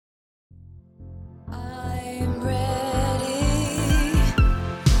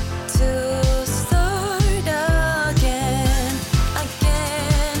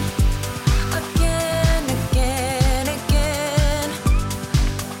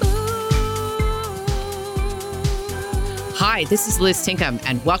Hi, this is Liz Tinkham,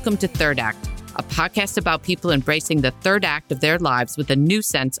 and welcome to Third Act, a podcast about people embracing the third act of their lives with a new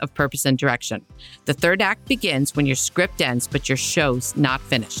sense of purpose and direction. The third act begins when your script ends, but your show's not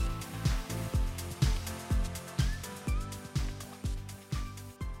finished.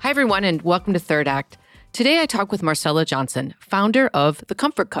 Hi, everyone, and welcome to Third Act. Today, I talk with Marcella Johnson, founder of The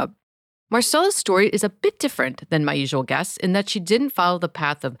Comfort Cub. Marcella's story is a bit different than my usual guests in that she didn't follow the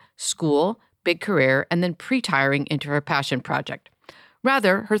path of school, big career, and then pre-tiring into her passion project.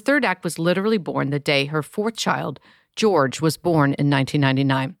 Rather, her third act was literally born the day her fourth child, George, was born in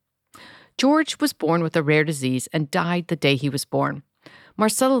 1999. George was born with a rare disease and died the day he was born.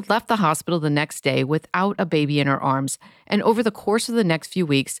 Marcella left the hospital the next day without a baby in her arms, and over the course of the next few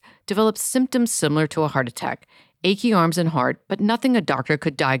weeks, developed symptoms similar to a heart attack, achy arms and heart, but nothing a doctor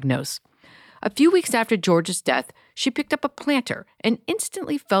could diagnose. A few weeks after George's death, she picked up a planter and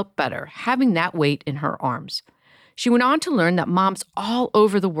instantly felt better, having that weight in her arms. She went on to learn that moms all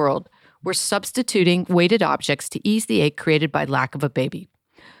over the world were substituting weighted objects to ease the ache created by lack of a baby.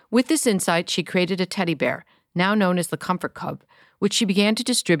 With this insight, she created a teddy bear, now known as the Comfort Cub, which she began to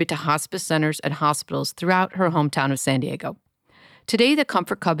distribute to hospice centers and hospitals throughout her hometown of San Diego. Today, the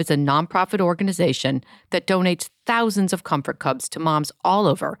Comfort Cub is a nonprofit organization that donates thousands of Comfort Cubs to moms all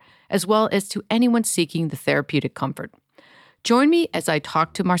over, as well as to anyone seeking the therapeutic comfort. Join me as I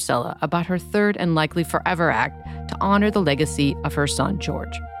talk to Marcella about her third and likely forever act to honor the legacy of her son,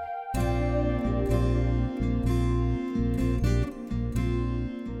 George.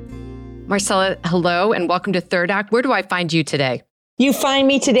 Marcella, hello, and welcome to Third Act. Where do I find you today? You find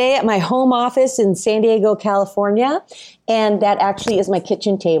me today at my home office in San Diego, California, and that actually is my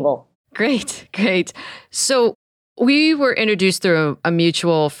kitchen table. Great. So we were introduced through a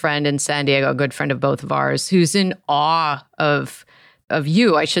mutual friend in San Diego, a good friend of both of ours, who's in awe of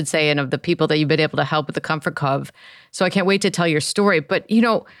you, I should say, and of the people that you've been able to help with the Comfort Cub. So I can't wait to tell your story. But,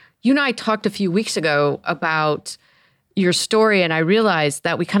 you and I talked a few weeks ago about your story, and I realized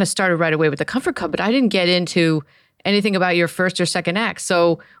that we kind of started right away with the Comfort Cub, but I didn't get into anything about your first or second act.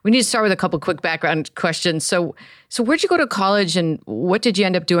 So we need to start with a couple quick background questions. So where'd you go to college and what did you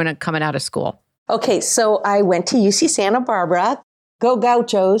end up doing coming out of school? Okay, so I went to UC Santa Barbara. Go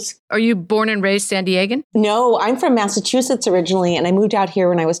Gauchos. Are you born and raised San Diegan? No, I'm from Massachusetts originally, and I moved out here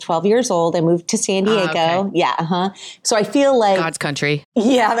when I was 12 years old. I moved to San Diego. Okay. Yeah, So I feel like God's country.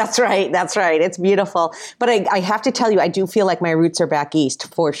 Yeah, that's right. It's beautiful. But I have to tell you, I do feel like my roots are back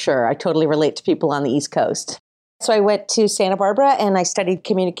east for sure. I totally relate to people on the East Coast. So I went to Santa Barbara and I studied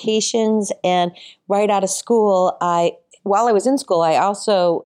communications. And right out of school, while I was in school, I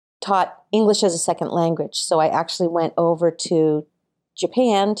also taught English as a second language. So I actually went over to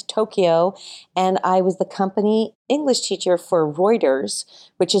Japan, to Tokyo, and I was the company English teacher for Reuters,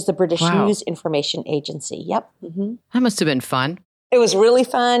 which is the British News Information Agency. Yep. Mm-hmm. That must have been fun. It was really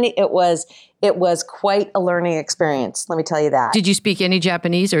fun. It was quite a learning experience, let me tell you that. Did you speak any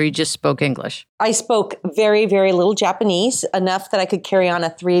Japanese or you just spoke English? I spoke very, very little Japanese, enough that I could carry on a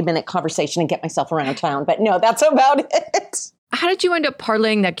 3-minute conversation and get myself around town. But no, that's about it. How did you end up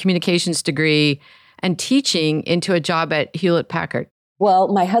parlaying that communications degree and teaching into a job at Hewlett-Packard? Well,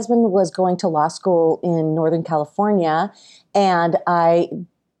 my husband was going to law school in Northern California, and I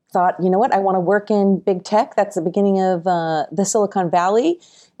thought, you know what, I want to work in big tech. That's the beginning of the Silicon Valley.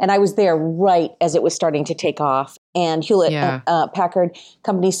 And I was there right as it was starting to take off. And Hewlett-Packard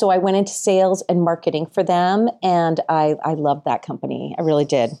company. So I went into sales and marketing for them. And I loved that company. I really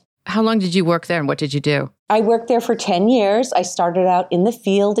did. How long did you work there and what did you do? I worked there for 10 years. I started out in the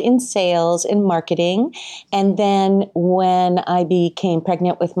field in sales and marketing. And then when I became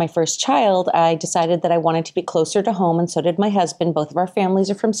pregnant with my first child, I decided that I wanted to be closer to home. And so did my husband. Both of our families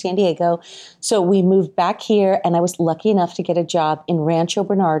are from San Diego. So we moved back here and I was lucky enough to get a job in Rancho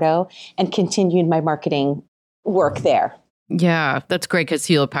Bernardo and continued my marketing work there. Yeah, that's great because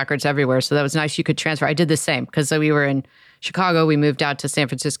Hewlett-Packard's everywhere. So that was nice you could transfer. I did the same because we were in Chicago. We moved out to San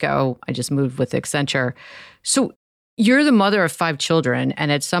Francisco. I just moved with Accenture. So you're the mother of 5 children.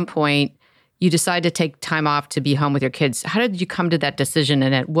 And at some point, you decide to take time off to be home with your kids. How did you come to that decision?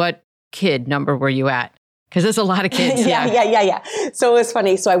 And at what kid number were you at? Because there's a lot of kids. Yeah. So it was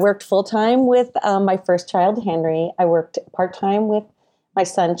funny. So I worked full-time with my first child, Henry. I worked part-time with my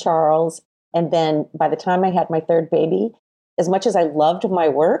son, Charles. And then by the time I had my third baby, as much as I loved my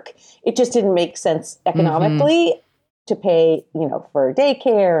work, it just didn't make sense economically to pay, for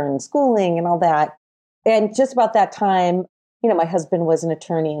daycare and schooling and all that. And just about that time, my husband was an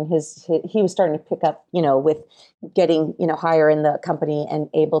attorney and he was starting to pick up, with getting, higher in the company and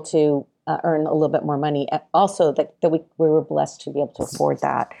able to earn a little bit more money. Also that we were blessed to be able to afford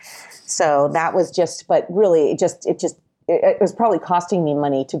that. So that was but really it just it was probably costing me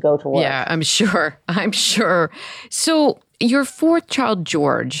money to go to work. Yeah, I'm sure. I'm sure. So your fourth child,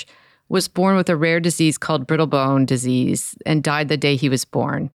 George, was born with a rare disease called brittle bone disease and died the day he was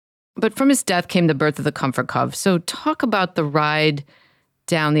born. But from his death came the birth of the Comfort Cub. So talk about the ride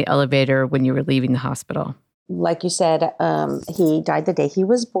down the elevator when you were leaving the hospital. Like you said, he died the day he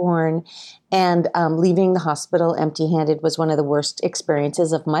was born, and leaving the hospital empty-handed was one of the worst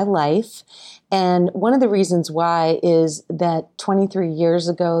experiences of my life. And one of the reasons why is that 23 years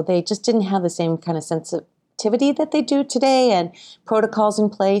ago, they just didn't have the same kind of sensitivity that they do today and protocols in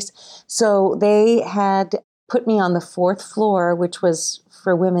place. So they had put me on the fourth floor, which was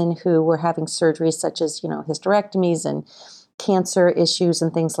for women who were having surgeries such as, hysterectomies and cancer issues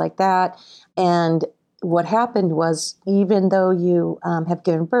and things like that. And what happened was, even though you have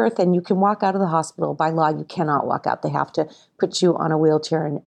given birth and you can walk out of the hospital, by law, you cannot walk out. They have to put you on a wheelchair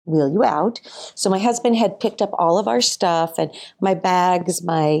and wheel you out. So my husband had picked up all of our stuff and my bags,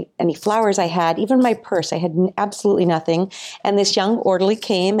 any flowers I had, even my purse. I had absolutely nothing. And this young orderly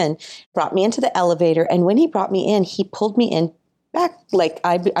came and brought me into the elevator. And when he brought me in, he pulled me in back like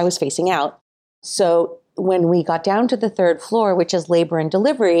I was facing out. So when we got down to the third floor, which is labor and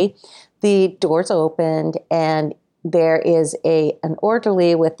delivery, the doors opened and there is an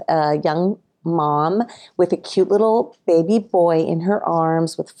orderly with a young mom with a cute little baby boy in her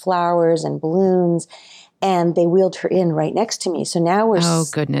arms with flowers and balloons. And they wheeled her in right next to me. So now Oh,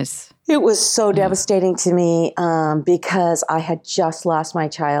 goodness. It was so devastating to me because I had just lost my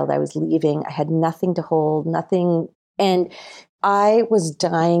child. I was leaving. I had nothing to hold, nothing. And I was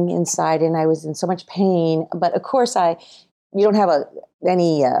dying inside and I was in so much pain. But of course, you don't have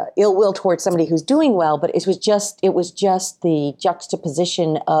any ill will towards somebody who's doing well, but it was just the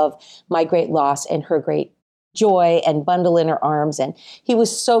juxtaposition of my great loss and her great joy and bundle in her arms. And he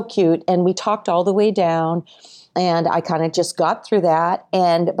was so cute. And we talked all the way down and I kind of just got through that.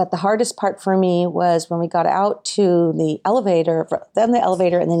 But the hardest part for me was when we got out to the elevator,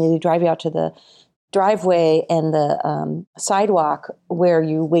 and then they drive you out to the driveway and the sidewalk where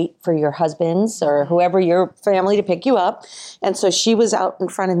you wait for your husband's or whoever, your family, to pick you up. And so she was out in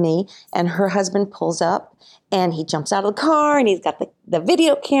front of me and her husband pulls up and he jumps out of the car and he's got the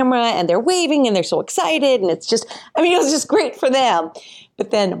video camera and they're waving and they're so excited. And it was just great for them.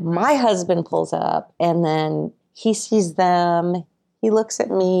 But then my husband pulls up and then he sees them, he looks at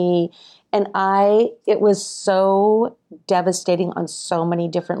me, and it was so devastating on so many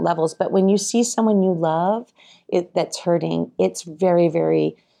different levels. But when you see someone you love that's hurting, it's very,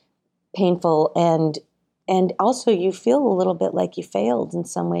 very painful. And also you feel a little bit like you failed in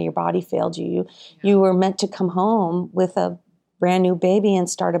some way. Your body failed you. You were meant to come home with a brand new baby and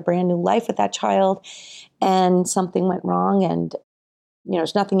start a brand new life with that child. And something went wrong. And,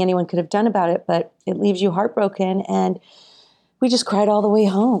 there's nothing anyone could have done about it, but it leaves you heartbroken. And we just cried all the way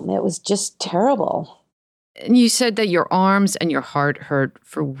home. It was just terrible. And you said that your arms and your heart hurt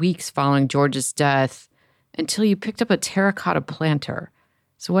for weeks following George's death until you picked up a terracotta planter.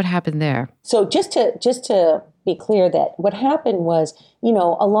 So what happened there? So just to be clear, that what happened was,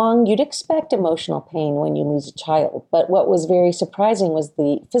 you'd expect emotional pain when you lose a child. But what was very surprising was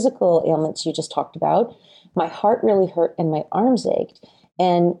the physical ailments you just talked about. My heart really hurt and my arms ached.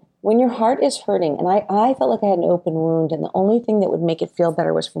 And when your heart is hurting, and I felt like I had an open wound, and the only thing that would make it feel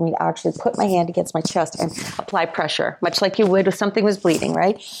better was for me to actually put my hand against my chest and apply pressure, much like you would if something was bleeding,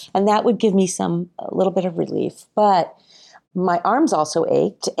 right? And that would give me a little bit of relief. But my arms also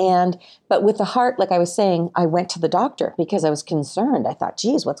ached. But with the heart, like I was saying, I went to the doctor because I was concerned. I thought,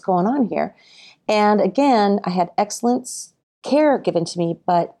 geez, what's going on here? And again, I had excellent care given to me,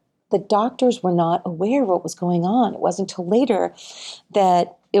 but the doctors were not aware of what was going on. It wasn't until later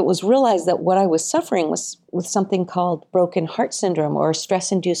that it was realized that what I was suffering was with something called broken heart syndrome or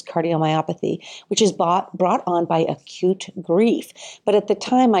stress-induced cardiomyopathy, which is brought on by acute grief. But at the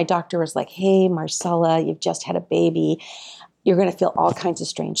time, my doctor was like, hey, Marcella, you've just had a baby. You're going to feel all kinds of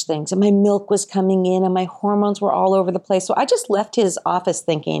strange things. And my milk was coming in and my hormones were all over the place. So I just left his office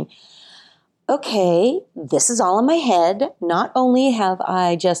thinking, okay, this is all in my head. Not only have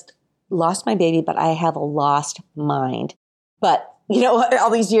I just lost my baby, but I have a lost mind. But all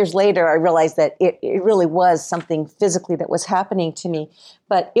these years later, I realized that it really was something physically that was happening to me.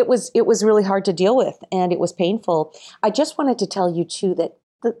 But it was really hard to deal with, and it was painful. I just wanted to tell you, too, that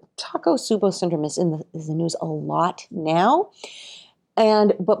the Takotsubo syndrome is in the news a lot now.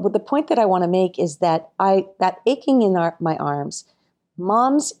 But the point that I want to make is that that aching in my arms,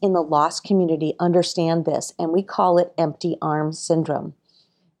 moms in the loss community understand this, and we call it empty arm syndrome.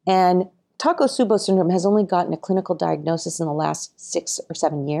 And Takotsubo syndrome has only gotten a clinical diagnosis in the last 6 or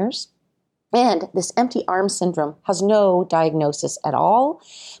 7 years. And this empty arm syndrome has no diagnosis at all.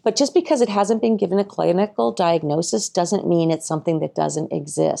 But just because it hasn't been given a clinical diagnosis doesn't mean it's something that doesn't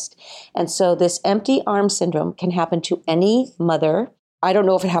exist. And so this empty arm syndrome can happen to any mother. I don't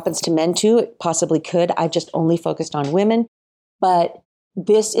know if it happens to men too. It possibly could. I've just only focused on women. But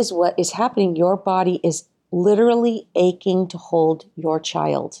this is what is happening. Your body is literally aching to hold your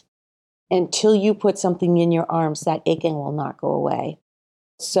child. Until you put something in your arms, that aching will not go away.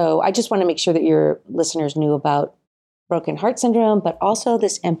 So I just want to make sure that your listeners knew about broken heart syndrome, but also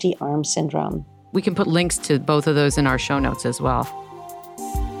this empty arm syndrome. We can put links to both of those in our show notes as well.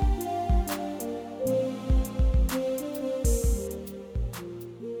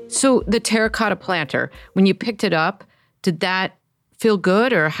 So the terracotta planter, when you picked it up, did that feel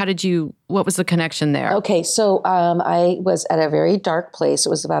good, or what was the connection there? Okay, so I was at a very dark place. It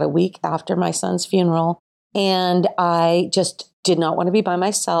was about a week after my son's funeral, and I just did not want to be by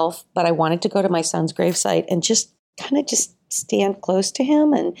myself, but I wanted to go to my son's gravesite and just kind of just stand close to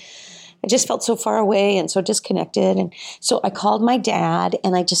him. And I just felt so far away and so disconnected. And so I called my dad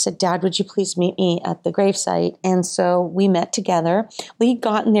and I just said, Dad, would you please meet me at the gravesite? And so we met together. We'd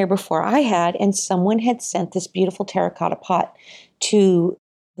gotten there before I had, and someone had sent this beautiful terracotta pot to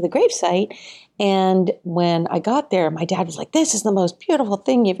the gravesite. And when I got there, my dad was like, this is the most beautiful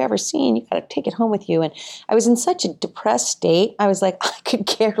thing you've ever seen. You got to take it home with you. And I was in such a depressed state. I was like, I could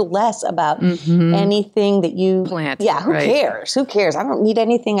care less about anything that you plant. Yeah, who cares? Who cares? I don't need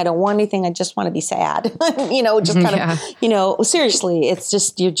anything. I don't want anything. I just want to be sad. Just kind of, seriously, it's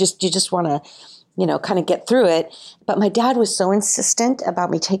just, you just want to, kind of get through it. But my dad was so insistent about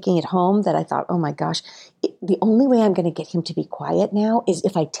me taking it home that I thought, oh my gosh, the only way I'm going to get him to be quiet now is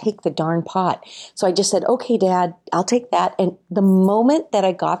if I take the darn pot. So I just said, okay, Dad, I'll take that. And the moment that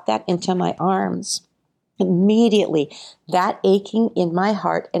I got that into my arms, immediately that aching in my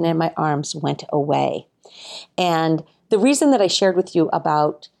heart and in my arms went away. And the reason that I shared with you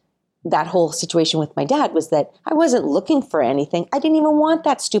about that whole situation with my dad was that I wasn't looking for anything. I didn't even want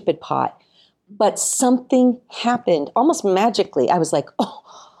that stupid pot. But something happened almost magically. I was like, oh,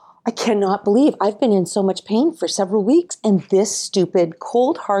 I cannot believe I've been in so much pain for several weeks, and this stupid,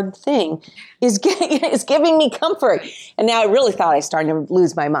 cold, hard thing is giving me comfort. And now I really thought I started to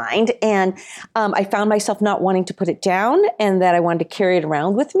lose my mind. And I found myself not wanting to put it down and that I wanted to carry it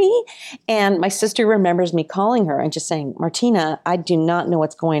around with me. And my sister remembers me calling her and just saying, Martina, I do not know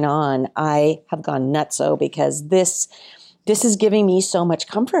what's going on. I have gone nutso because this is giving me so much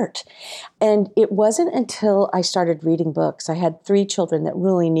comfort. And it wasn't until I started reading books. I had 3 children that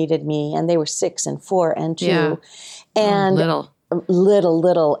really needed me, and they were 6 and 4 and 2. Yeah. And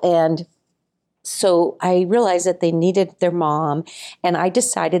little. And so I realized that they needed their mom, and I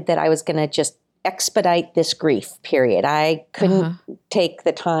decided that I was going to just expedite this grief period. I couldn't take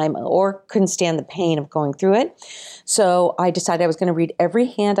the time or couldn't stand the pain of going through it. So I decided I was going to read every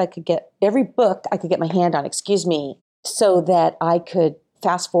book I could get my hand on, so that I could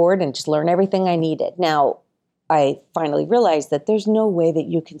fast forward and just learn everything I needed. Now, I finally realized that there's no way that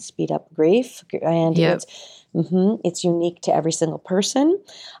you can speed up grief, and it's unique to every single person.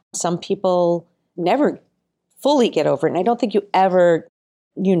 Some people never fully get over it, and I don't think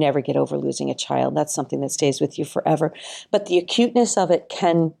you never get over losing a child. That's something that stays with you forever. But the acuteness of it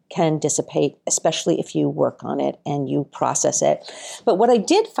can dissipate, especially if you work on it and you process it. But what I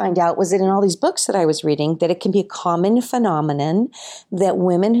did find out was that in all these books that I was reading, that it can be a common phenomenon that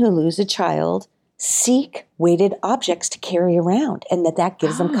women who lose a child seek weighted objects to carry around, and that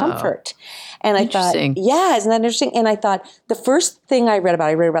gives them comfort. And I thought, yeah, isn't that interesting? And I thought, the first thing I read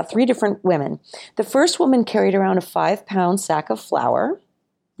about 3 different women. The first woman carried around a 5-pound sack of flour.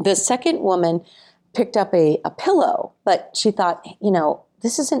 The second woman picked up a pillow, but she thought,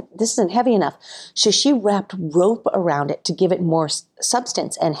 this isn't heavy enough. So she wrapped rope around it to give it more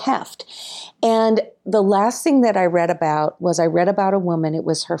substance and heft. And the last thing that I read about a woman. It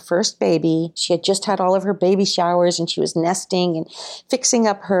was her first baby. She had just had all of her baby showers, and she was nesting and fixing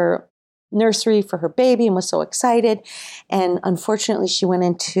up her nursery for her baby and was so excited. And unfortunately, she went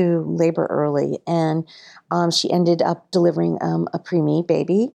into labor early, and she ended up delivering a preemie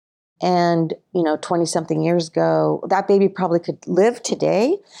baby. And, 20-something years ago, that baby probably could live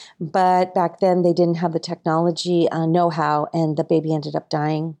today, but back then they didn't have the technology know-how, and the baby ended up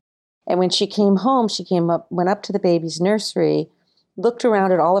dying. And when she came home, went up to the baby's nursery, looked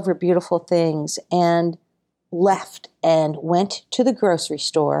around at all of her beautiful things, and left and went to the grocery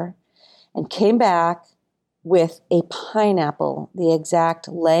store and came back with a pineapple, the exact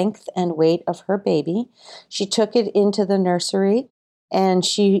length and weight of her baby. She took it into the nursery, and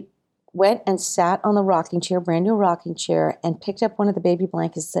she went and sat on the rocking chair, brand new rocking chair, and picked up one of the baby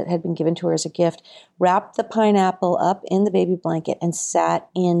blankets that had been given to her as a gift, wrapped the pineapple up in the baby blanket, and sat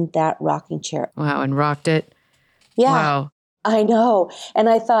in that rocking chair. Wow, and rocked it. Yeah, Wow. I know. And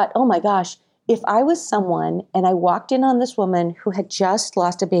I thought, oh my gosh, if I was someone and I walked in on this woman who had just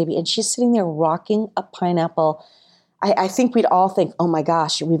lost a baby and she's sitting there rocking a pineapple, I think we'd all think, oh my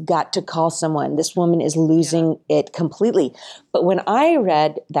gosh, we've got to call someone. This woman is losing it completely. But when I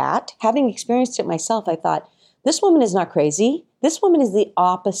read that, having experienced it myself, I thought, this woman is not crazy. This woman is the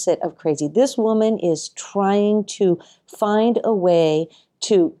opposite of crazy. This woman is trying to find a way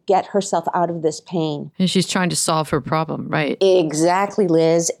to get herself out of this pain. And she's trying to solve her problem, right? Exactly,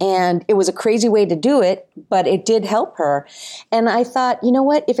 Liz. And it was a crazy way to do it, but it did help her. And I thought, you know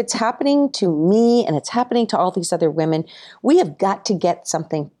what? If it's happening to me and it's happening to all these other women, we have got to get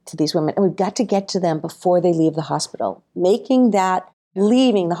something to these women, and we've got to get to them before they leave the hospital. Making that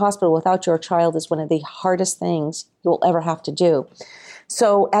leaving the hospital without your child is one of the hardest things you'll ever have to do.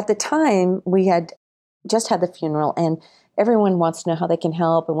 So at the time, we had just had the funeral, and everyone wants to know how they can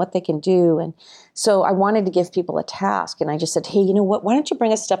help and what they can do. And so I wanted to give people a task. And I just said, hey, you know what? Why don't you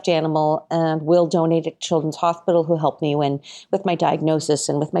bring a stuffed animal and we'll donate it to Children's Hospital, who helped me with my diagnosis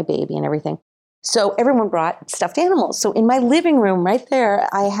and with my baby and everything. So everyone brought stuffed animals. So in my living room right there,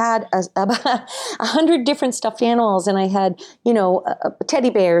 I had about 100 different stuffed animals. And I had, teddy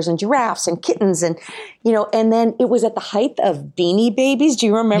bears and giraffes and kittens. And, and then it was at the height of Beanie Babies. Do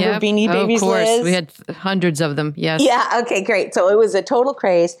you remember Beanie Babies, of course. Liz? We had hundreds of them, yes. Yeah, okay, great. So it was a total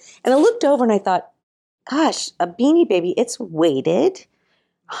craze. And I looked over and I thought, gosh, a Beanie Baby, it's weighted.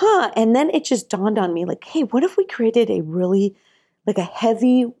 And then it just dawned on me like, hey, what if we created a really, like a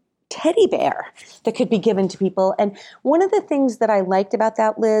heavy teddy bear that could be given to people? And one of the things that I liked about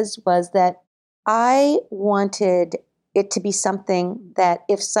that, Liz, was that I wanted it to be something that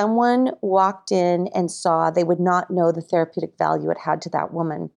if someone walked in and saw, they would not know the therapeutic value it had to that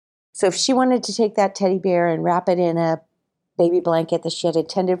woman. So if she wanted to take that teddy bear and wrap it in a baby blanket that she had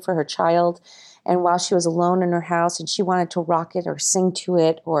intended for her child, and while she was alone in her house and she wanted to rock it or sing to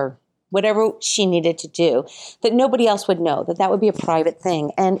it or whatever she needed to do, that nobody else would know, that would be a private thing.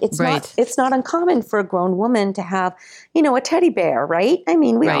 And it's not uncommon for a grown woman to have, a teddy bear, right? I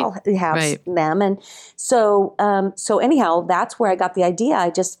mean, we all have them. And so anyhow, that's where I got the idea.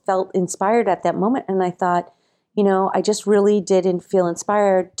 I just felt inspired at that moment. And I thought, I just really did feel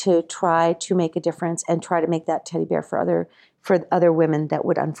inspired to try to make a difference and try to make that teddy bear for other women that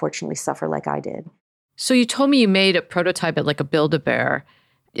would unfortunately suffer like I did. So you told me you made a prototype at like a Build-A-Bear.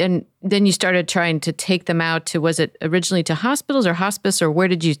 And then you started trying to take them out to, was it originally to hospitals or hospice, or where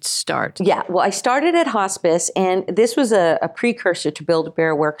did you start? Yeah, well, I started at hospice, and this was a precursor to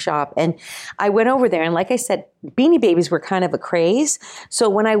Build-A-Bear Workshop. And I went over there, and like I said, Beanie Babies were kind of a craze. So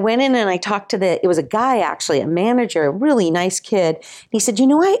when I went in and I talked to it was a guy actually, a manager, a really nice kid. He said,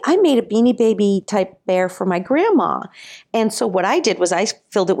 I made a Beanie Baby type bear for my grandma. And so what I did was I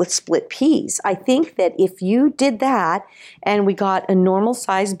filled it with split peas. I think that if you did that and we got a normal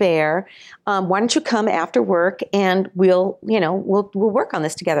size bear, why don't you come after work and we'll work on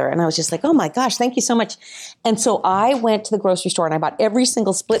this together. And I was just like, oh my gosh, thank you so much. And so I went to the grocery store and I bought every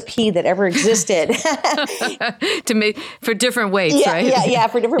single split pea that ever existed. To make for different weights, right? Yeah,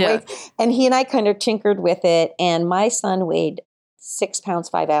 for different weights. And he and I kind of tinkered with it. And my son weighed 6 pounds,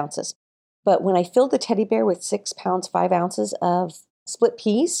 5 ounces. But when I filled the teddy bear with 6 pounds, 5 ounces of split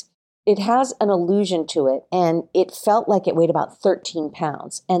peas, it has an illusion to it. And it felt like it weighed about 13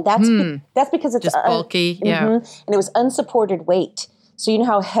 pounds. And that's because it's just bulky. Yeah. And it was unsupported weight. So you know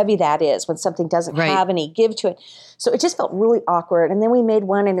how heavy that is when something doesn't have any give to it. So it just felt really awkward. And then we made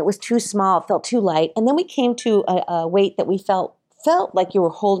one and it was too small. It felt too light. And then we came to a weight that we felt like you were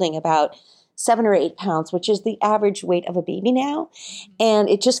holding about 7 or 8 pounds, which is the average weight of a baby now. And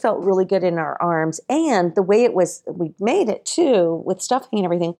it just felt really good in our arms. And the way we made it too, with stuffing and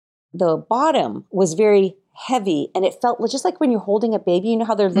everything, the bottom was very heavy, and it felt just like when you're holding a baby, you know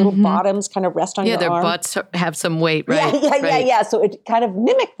how their little bottoms kind of rest on your arm? Yeah, their butts have some weight, right? Yeah. So it kind of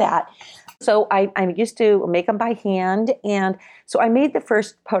mimicked that. So I used to make them by hand, and so I made the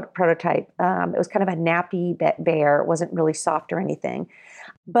first prototype. It was kind of a nappy bear. It wasn't really soft or anything,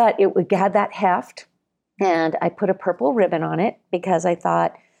 but it had that heft, and I put a purple ribbon on it because I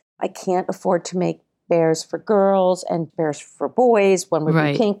thought I can't afford to make bears for girls and bears for boys. One would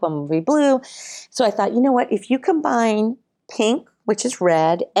be pink, one would be blue. So I thought, you know what? If you combine pink, which is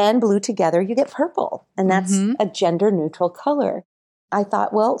red, and blue together, you get purple. And that's a gender neutral color. I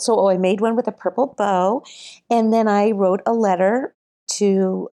thought, I made one with a purple bow. And then I wrote a letter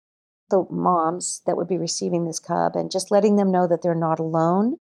to the moms that would be receiving this cub and just letting them know that they're not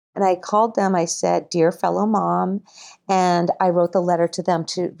alone. And I called them, I said, "Dear fellow mom," and I wrote the letter to them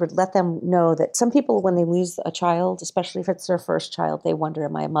to let them know that some people, when they lose a child, especially if it's their first child, they wonder,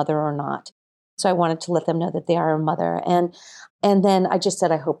 am I a mother or not? So I wanted to let them know that they are a mother. And then I just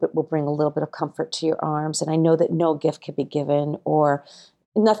said, I hope it will bring a little bit of comfort to your arms. And I know that no gift can be given or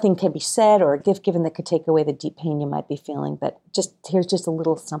nothing can be said or a gift given that could take away the deep pain you might be feeling. But here's just a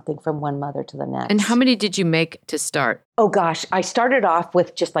little something from one mother to the next. And how many did you make to start? Oh, gosh. I started off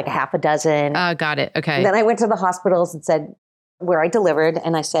with just like a half a dozen. Got it. Okay. And then I went to the hospitals and said, where I delivered,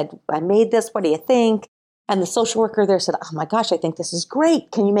 and I said, I made this. What do you think? And the social worker there said, oh my gosh, I think this is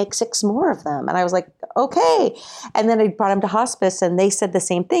great. Can you make 6 more of them? And I was like, okay. And then I brought them to hospice and they said the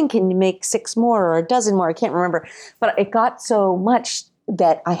same thing. Can you make 6 more or a dozen more? I can't remember. But it got so much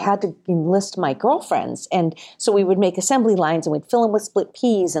that I had to enlist my girlfriends. And so we would make assembly lines and we'd fill them with split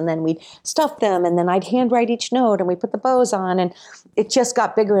peas and then we'd stuff them and then I'd handwrite each note and we put the bows on. And it just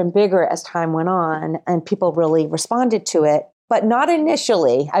got bigger and bigger as time went on and people really responded to it. But not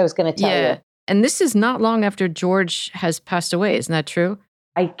initially, I was going to tell you. And this is not long after George has passed away. Isn't that true?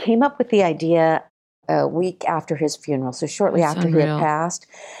 I came up with the idea a week after his funeral, so shortly after he had passed.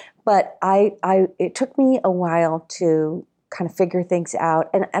 But it took me a while to kind of figure things out.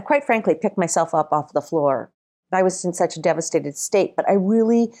 And I, quite frankly, picked myself up off the floor. I was in such a devastated state, but I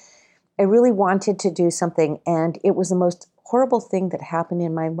really wanted to do something. And it was the most horrible thing that happened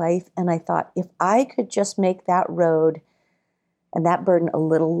in my life. And I thought, if I could just make that road and that burden a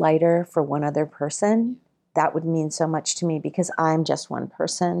little lighter for one other person, that would mean so much to me because I'm just one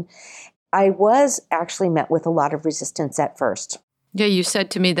person. I was actually met with a lot of resistance at first. Yeah, you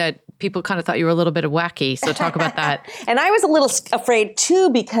said to me that people kind of thought you were a little bit wacky. So talk about that. And I was a little afraid too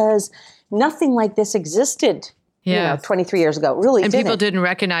because nothing like this existed, 23 years ago. Really and didn't. People didn't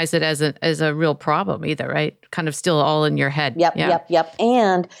recognize it as a real problem either, right? Kind of still all in your head. Yep.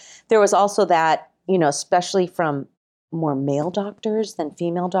 And there was also that, especially from more male doctors than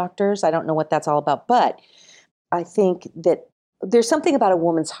female doctors. I don't know what that's all about, but I think that there's something about a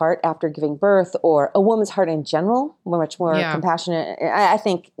woman's heart after giving birth or a woman's heart in general, much more compassionate. I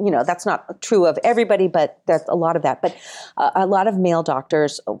think, that's not true of everybody, but there's a lot of that. But a lot of male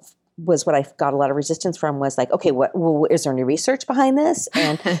doctors was what I got a lot of resistance from was like, okay, is there any research behind this?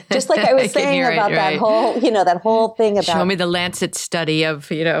 And just like I was saying about that whole, that whole thing about. Show me the Lancet study of,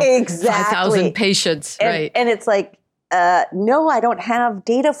 exactly. 5,000 patients, right? And it's like, no, I don't have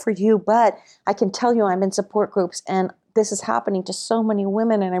data for you, but I can tell you I'm in support groups and this is happening to so many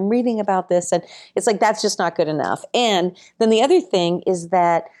women and I'm reading about this. And it's like, that's just not good enough. And then the other thing is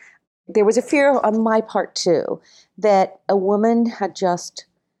that there was a fear on my part too, that a woman had just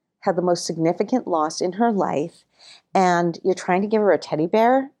had the most significant loss in her life and you're trying to give her a teddy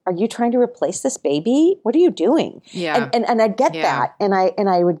bear. Are you trying to replace this baby? What are you doing? Yeah. And I'd get that. And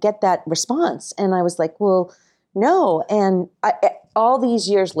I would get that response. And I was like, well, no. And all these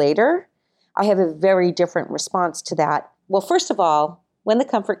years later, I have a very different response to that. Well, first of all, when the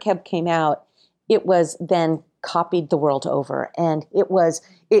Comfort Cub came out, it was then copied the world over. And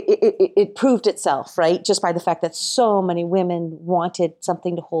it proved itself, right? Just by the fact that so many women wanted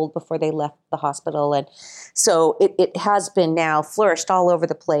something to hold before they left the hospital. And so it has been now flourished all over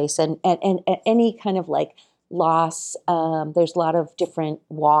the place. And any kind of like loss, there's a lot of different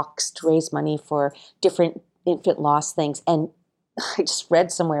walks to raise money for different infant loss things. And I just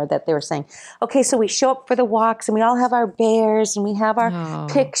read somewhere that they were saying, okay, so we show up for the walks and we all have our bears and we have our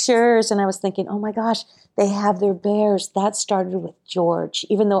pictures. And I was thinking, oh my gosh, they have their bears. That started with George.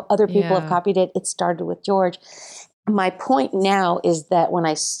 Even though other people have copied it, it started with George. My point now is that when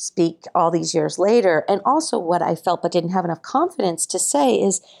I speak all these years later, and also what I felt but didn't have enough confidence to say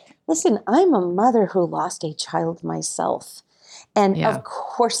is, listen, I'm a mother who lost a child myself. And of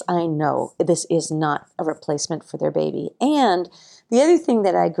course, I know this is not a replacement for their baby. And the other thing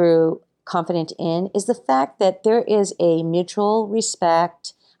that I grew confident in is the fact that there is a mutual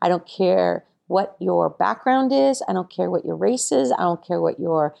respect. I don't care what your background is. I don't care what your race is. I don't care what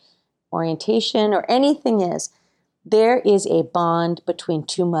your orientation or anything is. There is a bond between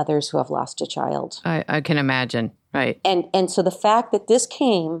two mothers who have lost a child. I can imagine. Right. And so the fact that this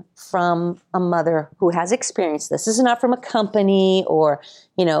came from a mother who has experienced this is not from a company or,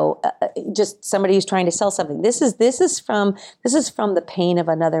 just somebody who's trying to sell something. This is from the pain of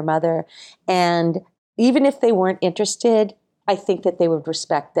another mother. And even if they weren't interested, I think that they would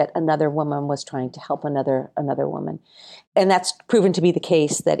respect that another woman was trying to help another woman. And that's proven to be the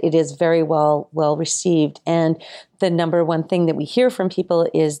case, that it is very well received. And the number one thing that we hear from people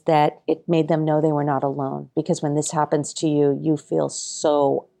is that it made them know they were not alone. Because when this happens to you, you feel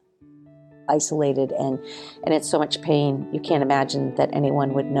so isolated and it's so much pain. You can't imagine that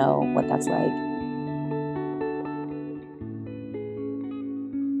anyone would know what that's like.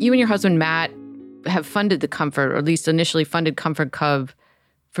 You and your husband, Matt, have funded the Comfort, or at least initially funded Comfort Cub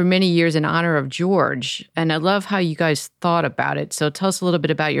for many years in honor of George. And I love how you guys thought about it. So tell us a little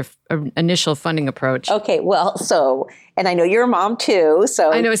bit about your initial funding approach. Okay, well, and I know you're a mom too.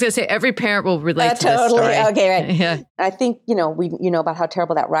 So I know, I was going to say, every parent will relate to this story. Okay, right. Yeah. I think, you know about how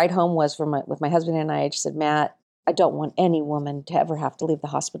terrible that ride home was with my husband and I just said, Matt, I don't want any woman to ever have to leave the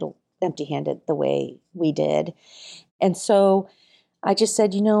hospital empty-handed the way we did. And so I just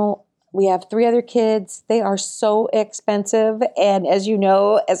said, we have 3 other kids. They are so expensive. And as you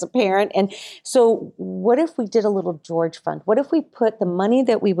know, as a parent, and so what if we did a little George fund? What if we put the money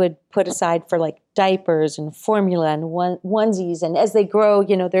that we would put aside for like diapers and formula and onesies, and as they grow,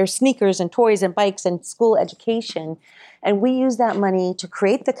 their sneakers and toys and bikes and school education, and we use that money to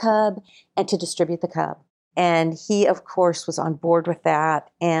create the Cub and to distribute the Cub. And he, of course, was on board with that.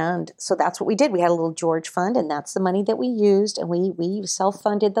 And so that's what we did. We had a little George fund, and that's the money that we used. And we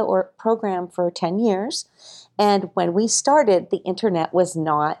self-funded the program for 10 years. And when we started, the internet was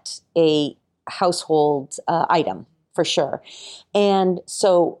not a household item, for sure. And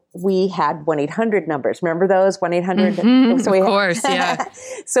so we had 1-800 numbers. Remember those? 1-800? Mm-hmm, so of course, yeah.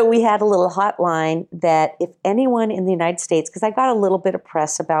 So we had a little hotline that if anyone in the United States, because I got a little bit of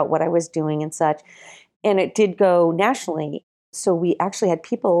press about what I was doing and such, and it did go nationally. So we actually had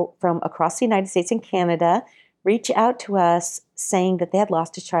people from across the United States and Canada reach out to us saying that they had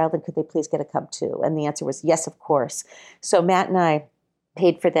lost a child and could they please get a Cub too? And the answer was yes, of course. So Matt and I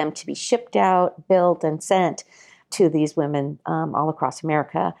paid for them to be shipped out, built, and sent to these women all across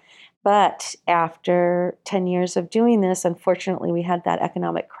America. But after 10 years of doing this, unfortunately, we had that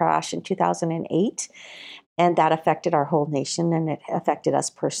economic crash in 2008. And that affected our whole nation, and it affected us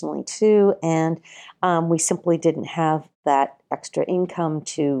personally too. And we simply didn't have that extra income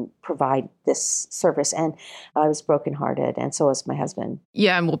to provide this service. And I was brokenhearted, and so was my husband.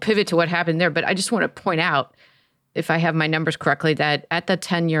 Yeah, and we'll pivot to what happened there. But I just want to point out, if I have my numbers correctly, that at the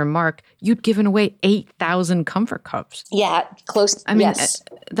 10-year mark, you'd given away 8,000 Comfort Cubs. Yeah, close. I mean, yes.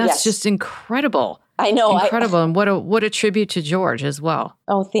 That's just incredible. I know. Incredible. And what a tribute to George as well.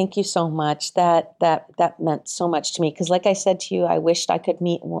 Oh, thank you so much. That meant so much to me. Because like I said to you, I wished I could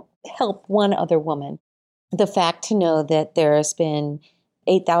help one other woman. The fact to know that there has been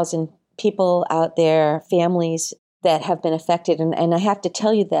 8,000 people out there, families that have been affected. And I have to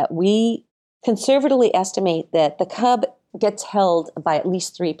tell you that we conservatively estimate that the Cub gets held by at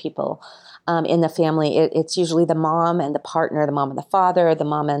least 3 people in the family. It's usually the mom and the partner, the mom and the father, the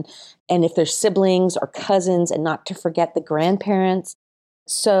mom and if there's siblings or cousins, and not to forget the grandparents.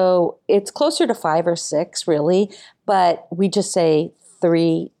 So it's closer to 5 or 6 really, but we just say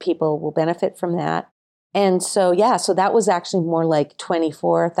 3 people will benefit from that. And so, so that was actually more like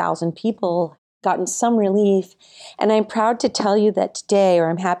 24,000 people gotten some relief. And I'm proud to tell you that today, or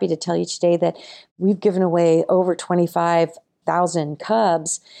I'm happy to tell you today, that we've given away over 25,000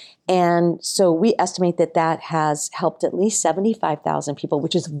 Cubs. And so we estimate that has helped at least 75,000 people,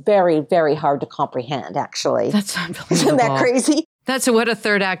 which is very, very hard to comprehend, actually. That's unbelievable. Isn't that crazy? That's what a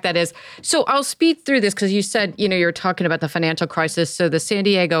third act that is. So I'll speed through this because you said, you're talking about the financial crisis. So the San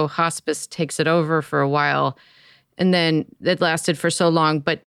Diego hospice takes it over for a while, and then it lasted for so long,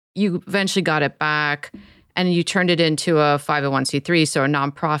 but you eventually got it back and you turned it into a 501c3, so a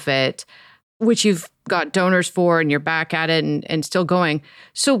nonprofit, which you've got donors for and you're back at it and still going.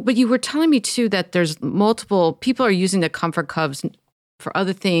 So, but you were telling me too that there's multiple people are using the Comfort Cubs for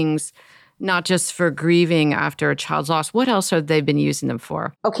other things, not just for grieving after a child's loss. What else have they been using them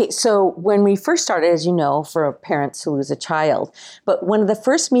for? Okay, so when we first started, as you know, for parents who lose a child, but one of the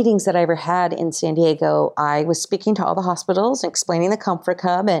first meetings that I ever had in San Diego, I was speaking to all the hospitals and explaining the Comfort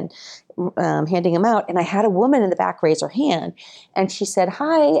Cub and handing them out. And I had a woman in the back raise her hand, and she said,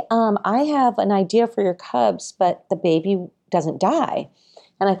 "Hi, I have an idea for your Cubs, but the baby doesn't die."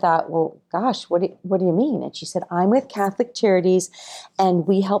 And I thought, well, gosh, what do you mean? And she said, "I'm with Catholic Charities, and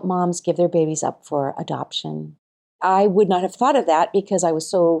we help moms give their babies up for adoption." I would not have thought of that because I was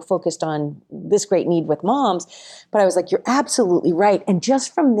so focused on this great need with moms. But I was like, you're absolutely right. And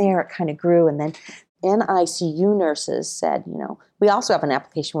just from there, it kind of grew. And then NICU nurses said, we also have an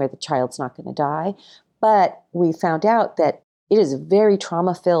application where the child's not going to die. But we found out that it is very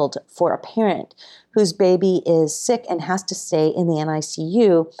trauma-filled for a parent whose baby is sick and has to stay in the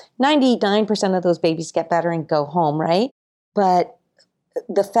NICU. 99% of those babies get better and go home, right? But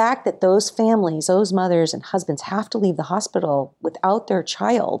the fact that those families, those mothers and husbands have to leave the hospital without their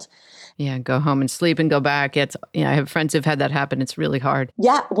child. Yeah, go home and sleep and go back. I have friends who've had that happen. It's really hard.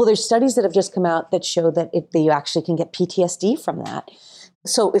 Yeah, well, there's studies that have just come out that show that you actually can get PTSD from that.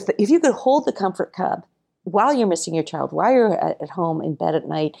 So if you could hold the Comfort Cub while you're missing your child, while you're at home in bed at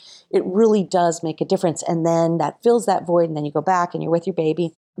night, it really does make a difference. And then that fills that void, and then you go back and you're with your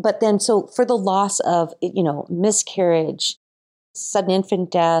baby. But then, so for the loss of, miscarriage, sudden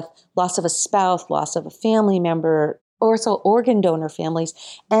infant death, loss of a spouse, loss of a family member, also organ donor families.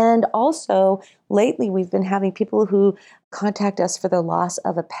 And also lately we've been having people who contact us for the loss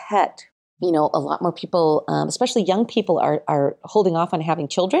of a pet. A lot more people, especially young people, are holding off on having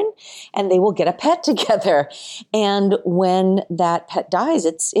children, and they will get a pet together. And when that pet dies,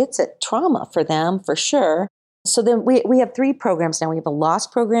 it's a trauma for them, for sure. So then we have 3 programs now. We have a loss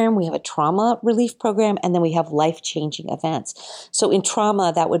program, we have a trauma relief program, and then we have life-changing events. So in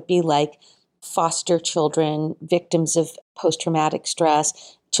trauma, that would be like foster children, victims of post-traumatic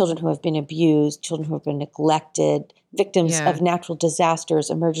stress, children who have been abused, children who have been neglected, victims of natural disasters,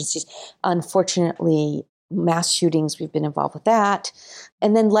 emergencies. Unfortunately, mass shootings, we've been involved with that.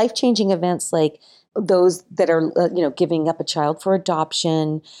 And then life-changing events like those that are, giving up a child for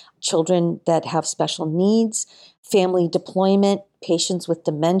adoption, children that have special needs, family deployment, patients with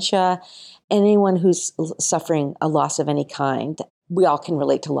dementia, anyone who's suffering a loss of any kind. We all can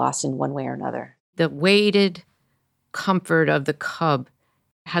relate to loss in one way or another. The weighted comfort of the cub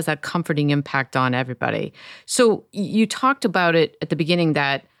has that comforting impact on everybody. So you talked about it at the beginning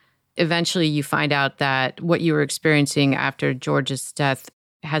that eventually you find out that what you were experiencing after George's death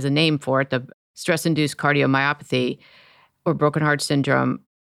has a name for it, the stress-induced cardiomyopathy or broken heart syndrome.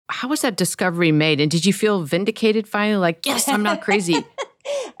 How was that discovery made? And did you feel vindicated finally? Like, yes, I'm not crazy.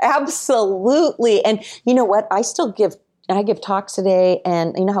 Absolutely. And you know what? I give talks today,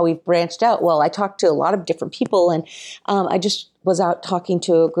 and you know how we've branched out. Well, I talk to a lot of different people, and I just was out talking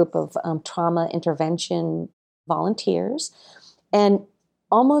to a group of trauma intervention volunteers, and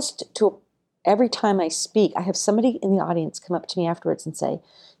almost every time I speak, I have somebody in the audience come up to me afterwards and say,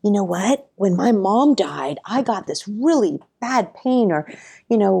 you know what? When my mom died, I got this really bad pain, or,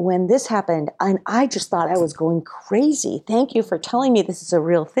 when this happened, and I just thought I was going crazy. Thank you for telling me this is a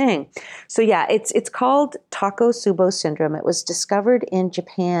real thing. So yeah, it's called Takotsubo syndrome. It was discovered in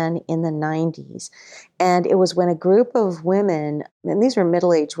Japan in the 90s. And it was when a group of women, and these were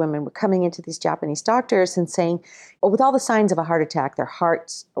middle-aged women, were coming into these Japanese doctors and saying, with all the signs of a heart attack, their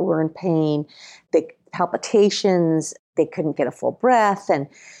hearts were in pain, the palpitations, they couldn't get a full breath, and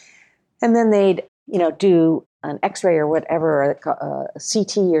then they'd do an X-ray or whatever, or a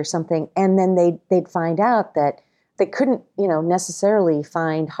CT or something, and then they'd find out that they couldn't necessarily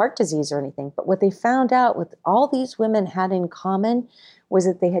find heart disease or anything. But what they found out with all these women had in common was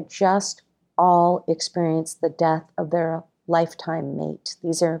that they had just all experienced the death of their lifetime mate.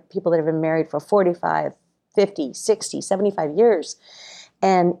 These are people that have been married for 45, 50, 60, 75 years.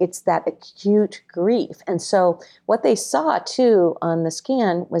 And it's that acute grief. And so what they saw too on the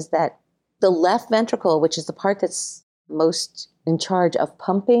scan was that the left ventricle, which is the part that's most in charge of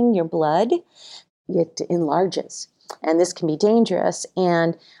pumping your blood, it enlarges. And this can be dangerous.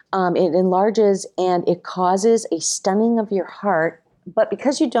 And it enlarges and it causes a stunning of your heart. But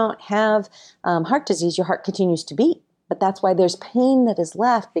because you don't have heart disease, your heart continues to beat. But that's why there's pain that is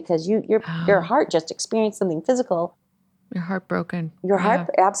left, because your heart just experienced something physical. You're heartbroken. Your heart,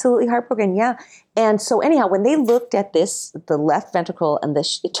 absolutely heartbroken, yeah. And so anyhow, when they looked at this, the left ventricle, and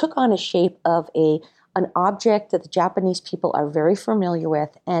it took on a shape of an object that the Japanese people are very familiar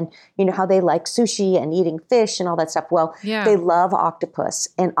with. And you know how they like sushi and eating fish and all that stuff. Well, they love octopus.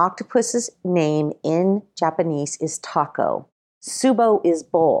 And octopus's name in Japanese is tako. Subo is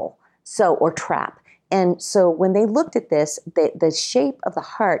bowl, or trap. And so when they looked at this, the shape of the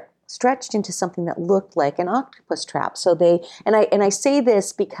heart stretched into something that looked like an octopus trap. So I say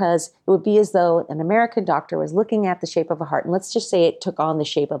this because it would be as though an American doctor was looking at the shape of a heart, and let's just say it took on the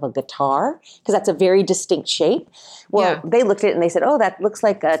shape of a guitar, because that's a very distinct shape. Well, they looked at it and they said, oh, that looks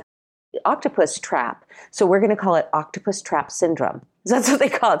like a octopus trap. So we're going to call it octopus trap syndrome. That's what they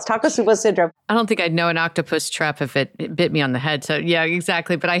call it. It's Takotsubo syndrome. I don't think I'd know an octopus trap if it bit me on the head. So yeah,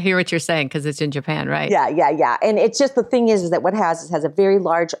 exactly. But I hear what you're saying because it's in Japan, right? Yeah. And it's just the thing is that what it has a very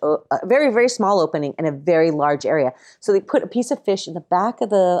large, very, very small opening and a very large area. So they put a piece of fish in the back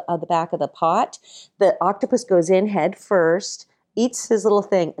of the pot. The octopus goes in head first, eats his little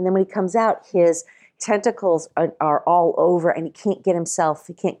thing, and then when he comes out, his tentacles are all over, and he can't get himself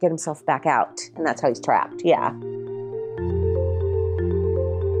back out, and that's how he's trapped. Yeah.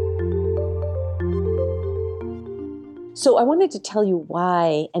 So I wanted to tell you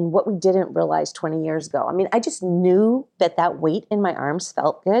why and what we didn't realize 20 years ago. I mean, I just knew that weight in my arms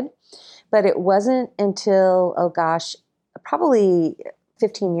felt good, but it wasn't until, probably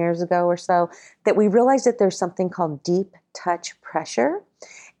 15 years ago or so that we realized that there's something called deep touch pressure.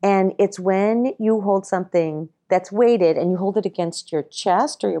 And it's when you hold something that's weighted and you hold it against your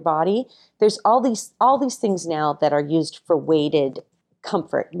chest or your body. There's all these things now that are used for weighted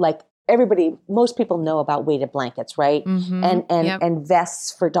comfort, like most people know about weighted blankets, right? Mm-hmm. And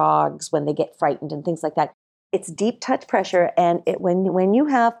vests for dogs when they get frightened and things like that. It's deep touch pressure, and when you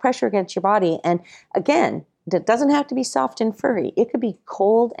have pressure against your body, and again, it doesn't have to be soft and furry. It could be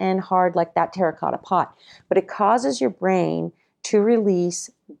cold and hard like that terracotta pot, but it causes your brain to release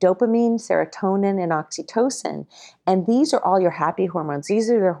dopamine, serotonin, and oxytocin. And these are all your happy hormones.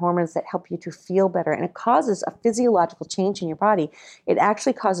 These are the hormones that help you to feel better. And it causes a physiological change in your body. It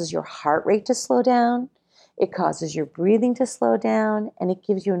actually causes your heart rate to slow down. It causes your breathing to slow down. And it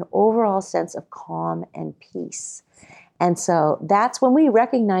gives you an overall sense of calm and peace. And so that's when we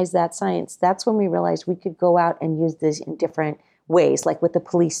recognize that science. That's when we realized we could go out and use this in different ways, like with the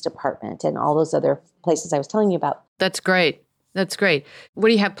police department and all those other places I was telling you about. That's great. That's great. What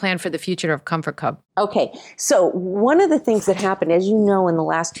do you have planned for the future of Comfort Cub? Okay. So one of the things that happened, as you know, in the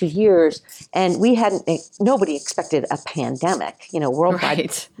last 2 years, and nobody expected a pandemic, worldwide,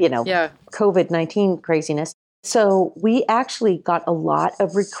 right. COVID-19 craziness. So we actually got a lot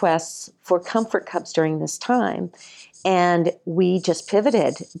of requests for Comfort Cubs during this time. And we just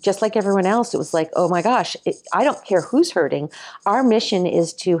pivoted, just like everyone else. It was like, oh my gosh, I don't care who's hurting. Our mission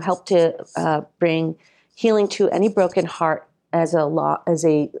is to help to bring healing to any broken heart as a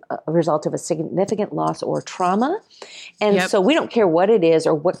result of a significant loss or trauma. And so we don't care what it is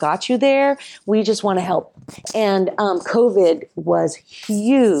or what got you there. We just want to help. And COVID was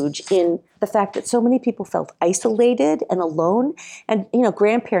huge in the fact that so many people felt isolated and alone. And,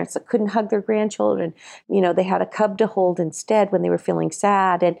 grandparents that couldn't hug their grandchildren, they had a cub to hold instead when they were feeling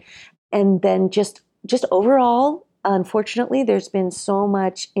sad. And then just overall, unfortunately, there's been so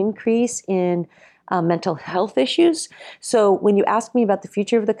much increase in mental health issues. So when you ask me about the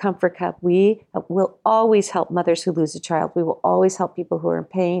future of the Comfort Cub, we will always help mothers who lose a child. We will always help people who are in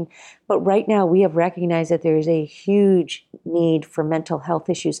pain. But right now we have recognized that there is a huge need for mental health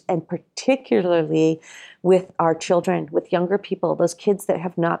issues, and particularly with our children, with younger people, those kids that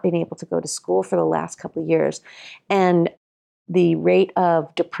have not been able to go to school for the last couple of years. And the rate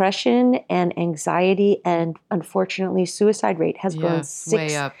of depression and anxiety and, unfortunately, suicide rate has grown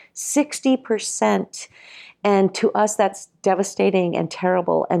way up. 60%. And to us, that's devastating and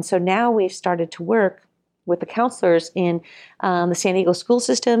terrible. And so now we've started to work with the counselors in the San Diego school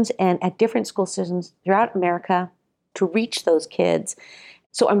systems and at different school systems throughout America to reach those kids.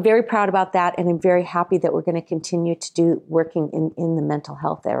 So I'm very proud about that, and I'm very happy that we're going to continue to do working in the mental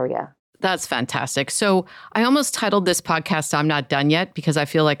health area. That's fantastic. So I almost titled this podcast, I'm Not Done Yet, because I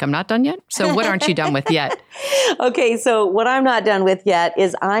feel like I'm not done yet. So what aren't you done with yet? Okay, so what I'm not done with yet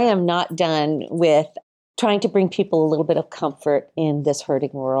is I am not done with trying to bring people a little bit of comfort in this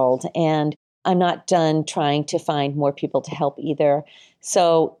hurting world. And I'm not done trying to find more people to help either.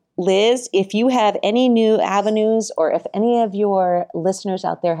 So Liz, if you have any new avenues, or if any of your listeners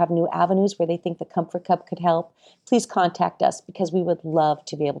out there have new avenues where they think the Comfort Cub could help, please contact us, because we would love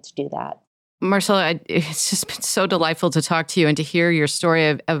to be able to do that. Marcella, it's just been so delightful to talk to you and to hear your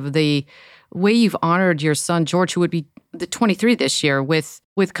story of the way you've honored your son, George, who would be 23 this year, with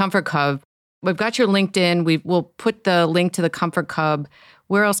Comfort Cub. We've got your LinkedIn. We'll put the link to the Comfort Cub.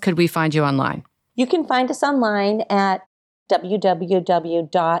 Where else could we find you online? You can find us online at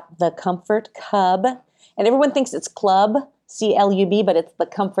www.thecomfortcub. And everyone thinks it's club, C-L-U-B, but it's the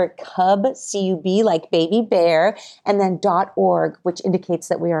Comfort Cub, C-U-B, like baby bear, and then .org, which indicates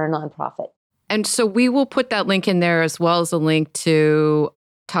that we are a nonprofit. And so we will put that link in there, as well as a link to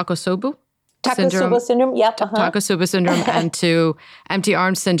Takotsubo syndrome. Yep. Takotsubo syndrome and to empty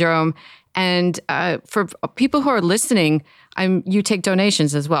arm syndrome. And for people who are listening, you take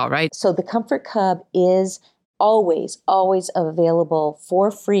donations as well, right? So the Comfort Cub is always available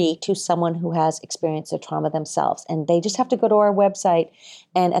for free to someone who has experienced a trauma themselves. And they just have to go to our website.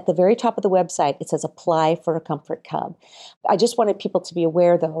 And at the very top of the website, it says apply for a Comfort Cub. I just wanted people to be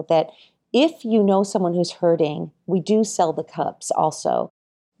aware, though, that if you know someone who's hurting, we do sell the Cubs also,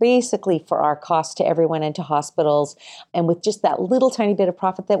 basically for our cost to everyone and to hospitals. And with just that little tiny bit of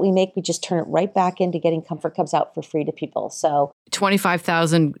profit that we make, we just turn it right back into getting Comfort Cubs out for free to people. So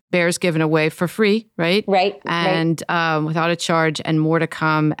 25,000 bears given away for free, right? Right. And without a charge, and more to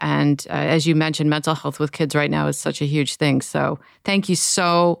come. And as you mentioned, mental health with kids right now is such a huge thing. So thank you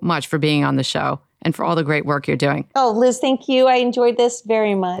so much for being on the show and for all the great work you're doing. Oh, Liz, thank you. I enjoyed this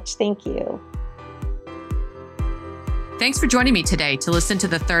very much. Thank you. Thanks for joining me today to listen to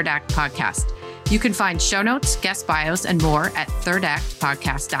the Third Act podcast. You can find show notes, guest bios, and more at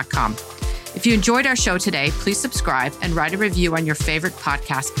thirdactpodcast.com. If you enjoyed our show today, please subscribe and write a review on your favorite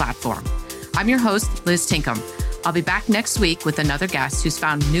podcast platform. I'm your host, Liz Tinkham. I'll be back next week with another guest who's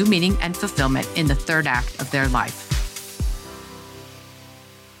found new meaning and fulfillment in the third act of their life.